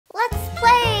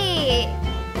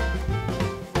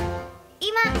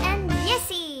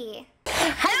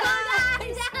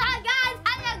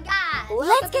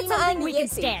get something we can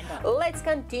stand on. Let's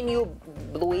continue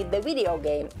with the video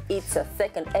game. It's a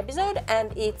second episode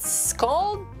and it's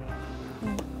called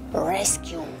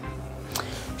Rescue.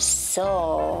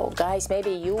 So, guys,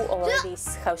 maybe you already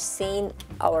have seen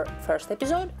our first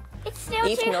episode. It's still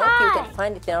if too not, high. you can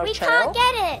find it in our We channel.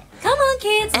 can't get it. Come on,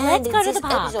 kids, And let's go in to this the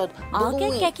park. episode, I'll get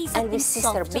Bluey Gecky and something his sister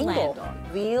soft to Bingo land on.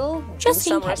 will Just do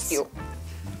some in case. rescue.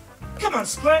 Come on,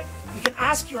 Squirt. You can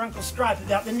ask your Uncle Stripe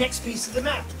about the next piece of the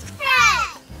map.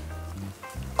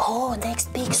 Oh,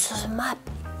 next piece of the map.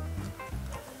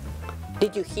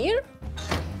 Did you hear?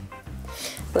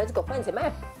 Let's go find the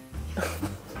map.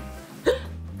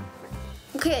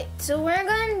 Okay, so we're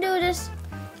gonna do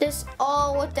this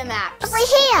all with the maps. Over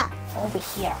here. Over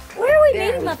here. Where are we There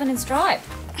meeting we- Muffin and Stripe?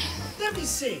 Let me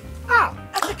see. Oh,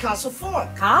 at the Castle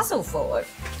Fort. Castle Fort.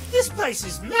 This place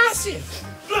is massive.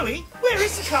 Bluey, where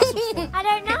is the Castle Fort? I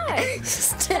don't know.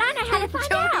 But I know how to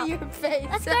find out. Your face.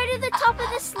 Let's go to the top of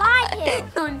the slide hill.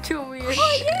 Don't show me your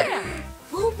Oh, yeah.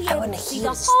 We'll be I able wanna to see hear the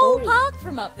the whole story. park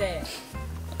from up there.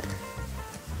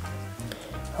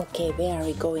 Okay, where are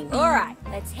we going? All right,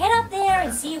 let's head up there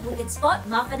and see if we can spot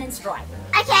Muffin and Stripe.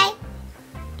 Okay.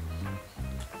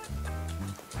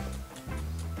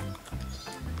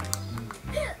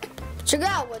 Check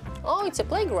out what Oh, it's a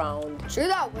playground. this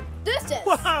is.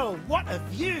 Whoa, what a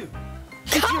view.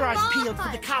 Keep your eyes peeled for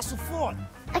the Castle Fort.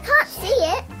 I can't see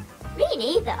it. Me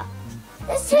neither.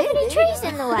 There's too many trees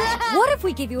in the way. What if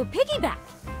we give you a piggyback?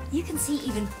 You can see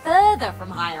even further from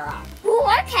higher up. Ooh,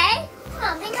 okay. Come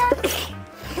on, Bingo.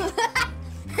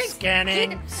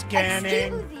 Scanning,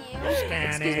 scanning,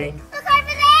 scanning. Look over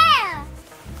there.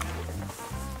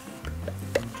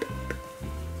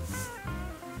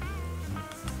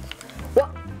 What?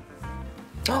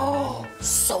 Oh,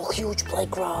 so huge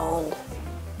playground.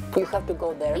 You have to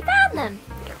go there. We found them.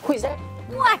 Who is that?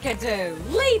 Wackadoo!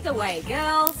 Lead the way,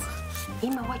 girls.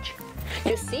 Ima, watch.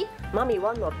 You see? Mommy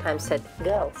one more time said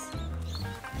girls.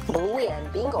 Bluey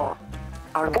and Bingo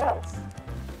are girls.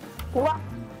 What?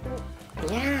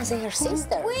 Yeah, they are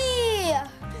sisters. Wee!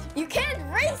 You can't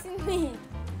race me.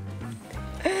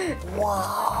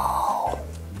 Wow.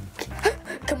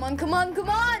 Come on, come on, come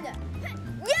on.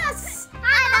 Yes!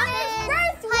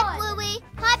 Hi, Bluey.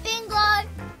 Hi, Bingo.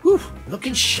 Whew,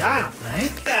 looking sharp,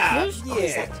 mate.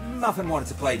 Yeah, Muffin wanted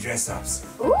to play dress-ups.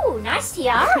 Ooh, nice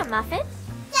tiara, Muffin.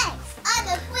 Thanks. I'm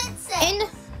a princess.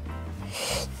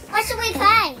 What should we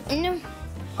play?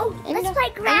 Oh, let's play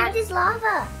Ground is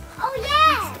Lava. Oh,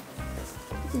 yeah.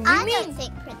 I don't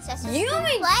think princesses You can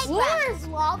mean play floor ground. is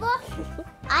lava?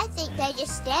 I think they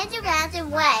just stand around in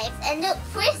waves and look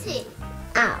pretty.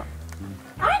 Oh.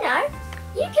 I know.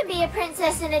 You can be a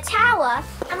princess in a tower,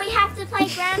 and we have to play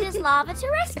Ground is Lava to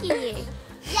rescue you.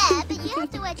 Yeah, but you have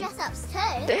to wear dress-ups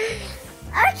too.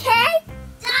 Okay.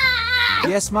 Ah!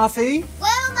 Yes, Muffy?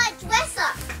 Where are my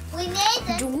dress-ups? We need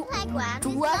them to play Ground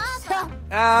is Lava.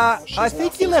 I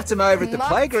think you left him over at the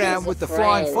playground with the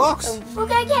flying fox. We'll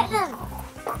go get them.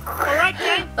 All right,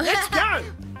 gang, let's go.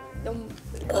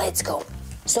 Let's go.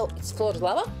 So, it's floor is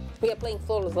lava? We are playing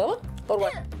floor is lava? Or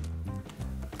what?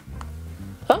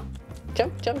 Huh?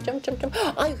 Jump, jump, jump, jump, jump.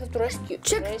 Ah, you have to rescue.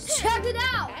 Check it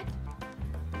out.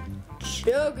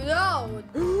 Check it out.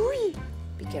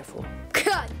 Be careful.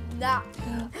 God, nah.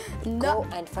 Go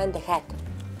and find the hat.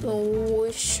 Oh,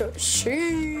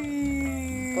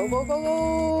 Go, go, go,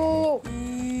 go.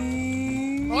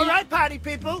 All right, party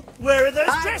people, where are those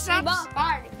dress-ups?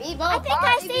 Party people. I think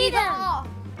I see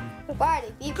them.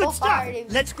 Party people. Good stuff. Party.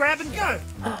 Let's grab and go.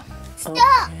 Stop.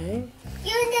 Okay.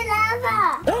 You're in the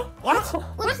lava. What?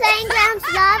 We're playing Ground is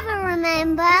Lava,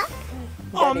 remember?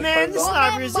 Oh man, this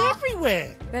lava is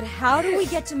everywhere. But how do we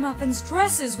get to Muffin's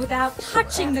dresses without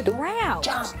touching the ground?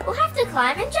 Jump. We'll have to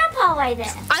climb and jump our way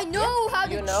there. I know how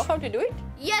to. You know how to do it?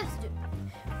 Yes.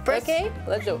 Okay,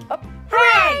 let's do. Up.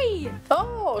 Hooray!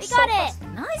 Oh, We so got fast. it.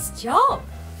 Nice job.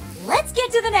 Let's get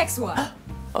to the next one.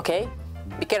 Okay,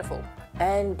 be careful.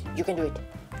 And you can do it.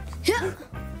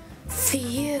 For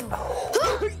you.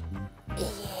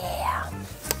 Yeah.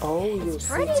 Oh, you see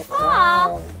Pretty the far.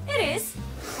 crown. It is.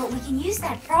 But we can use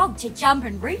that frog to jump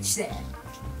and reach there.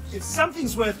 If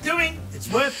something's worth doing,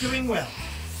 it's worth doing well.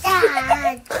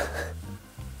 Dad.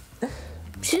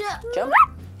 Jump.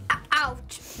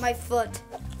 Ouch, my foot.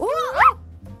 Jump.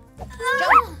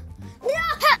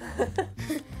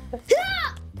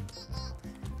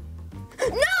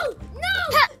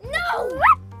 No, no.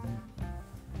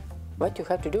 What you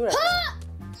have to do right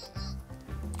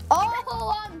All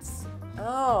once. now?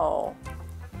 Oh.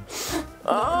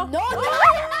 Oh. No, no.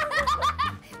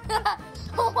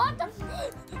 What the?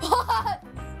 What?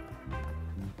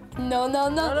 No, no, no. No,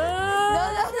 no, no, no. No,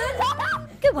 no, no, no.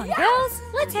 Good one, girls.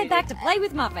 Let's head back to play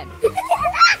with Muffin.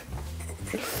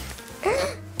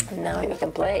 Now you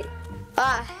can play.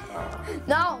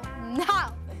 No.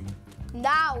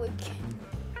 Now we can.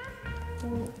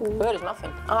 Where is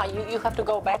Muffin? You have to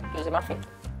go back to the Muffin.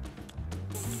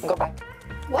 Go back.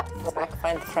 What? Go back,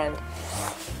 find the friend.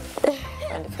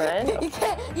 Find the friend.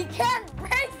 You can't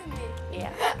break me.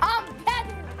 Yeah. I'm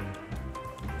better.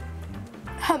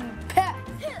 I'm better.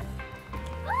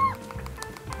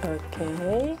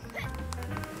 Okay.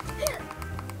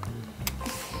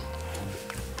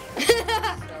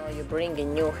 So you bring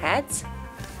in new hats.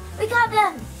 We got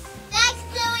them. Thanks,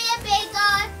 Bluey and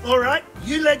Bingo. All right,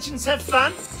 you legends have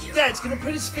fun. Dad's gonna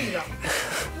put his feet up.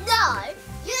 No,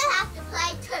 you have to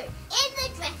play too in the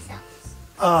dress-ups.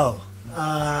 Oh,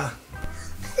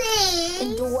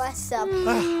 Please. Dress up.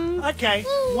 okay,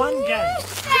 one game.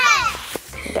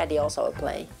 Hey. Daddy also will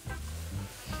play.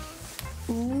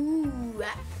 Ooh.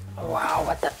 Wow,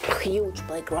 what a huge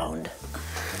playground.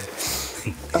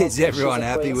 Is everyone she's a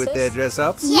happy with their princess?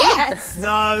 dress-ups? Yes.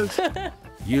 No.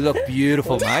 You look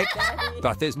beautiful, mate.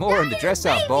 But there's more in the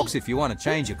dress-up box if you want to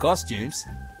change your costumes.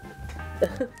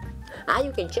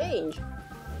 You can change. You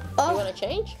wanna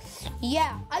change?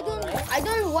 Yeah, I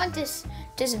don't want this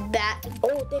bat.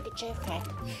 Oh, take a chef hat.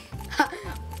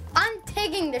 I'm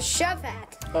taking the chef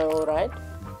hat. All right.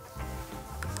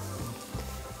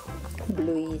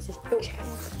 Bluey's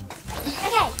chef.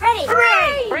 Okay,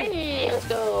 ready? Ready? Let's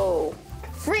go.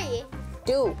 3,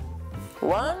 2,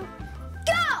 1.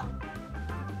 go!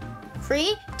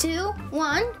 3, 2,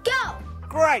 1, go!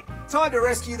 Great! Time to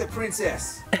rescue the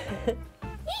princess. I'm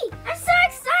so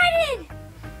excited.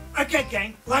 Okay,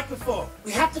 gang, like before,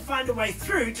 we have to find a way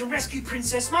through to rescue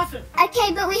Princess Muffin.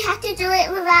 Okay, but we have to do it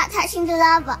without touching the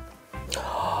lava.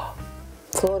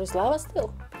 Floor is lava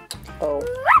still. Oh.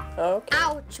 Okay.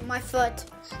 Ouch, my foot.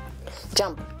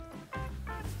 Jump.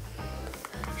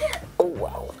 Oh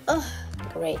wow.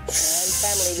 Great. And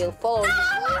family will follow you.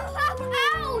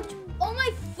 Ouch! Oh,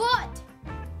 my foot!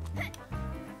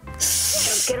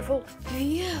 Careful.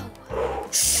 Phew.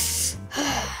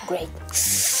 Great.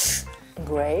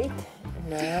 Great.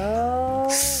 Now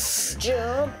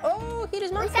jump. Oh, here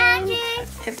is Muffin.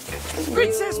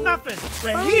 Princess Muffin,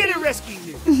 we're here to rescue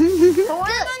you. We're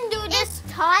gonna do this.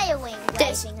 It's tiring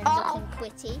This waving and all- looking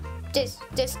pretty.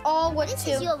 This all what This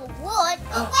to. is your reward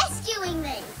for rescuing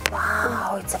me.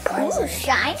 Wow, it's a Ooh, present.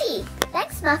 shiny.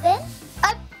 Thanks, Muffin.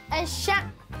 A shot.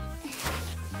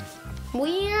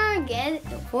 We're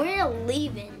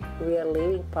leaving. We are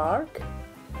leaving park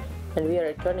and we are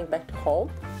returning back to home.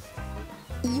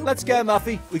 Let's go,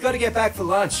 Muffy. We got to get back for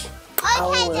lunch.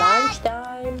 Okay, Dad.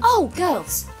 Lunchtime. Oh,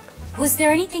 girls. Was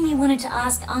there anything you wanted to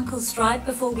ask Uncle Stripe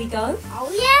before we go? Oh,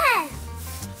 yeah.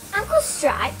 Uncle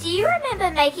Stripe, do you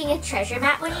remember making a treasure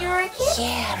map when you were a kid?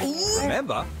 Yeah.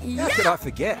 Remember? How could I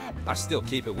forget? I still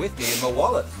keep it with me in my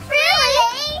wallet.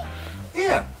 Really?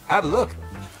 Yeah, have a look.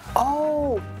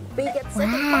 Oh, we get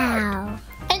second part.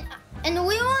 And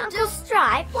we want Uncle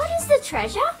Stripe, what is the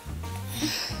treasure?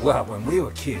 Well, when we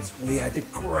were kids, we had the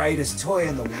greatest toy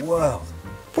in the world.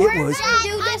 We're It was... gonna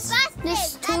do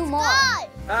this two more.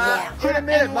 Yeah. Wait a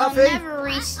minute, And we'll Muffy. never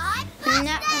reach.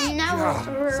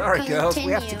 Oh, sorry, girls, we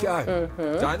have to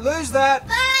go. Don't lose that.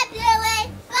 Bye,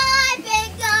 Bluey. Bye,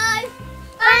 Bingo.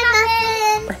 Bye,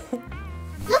 Muffin.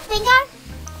 Look, Bingo.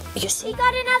 You We see?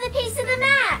 got another piece of the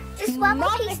map. Just one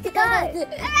more piece to go.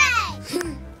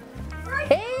 Hooray!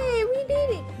 Hey, we did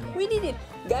it. We did it.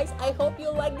 Guys, I hope you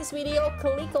like this video.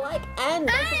 Click like and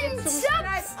don't forget to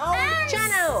subscribe our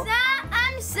channel.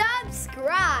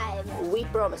 Subscribe. We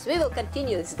promise we will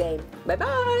continue this game. Bye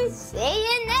bye. See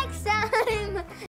you next time.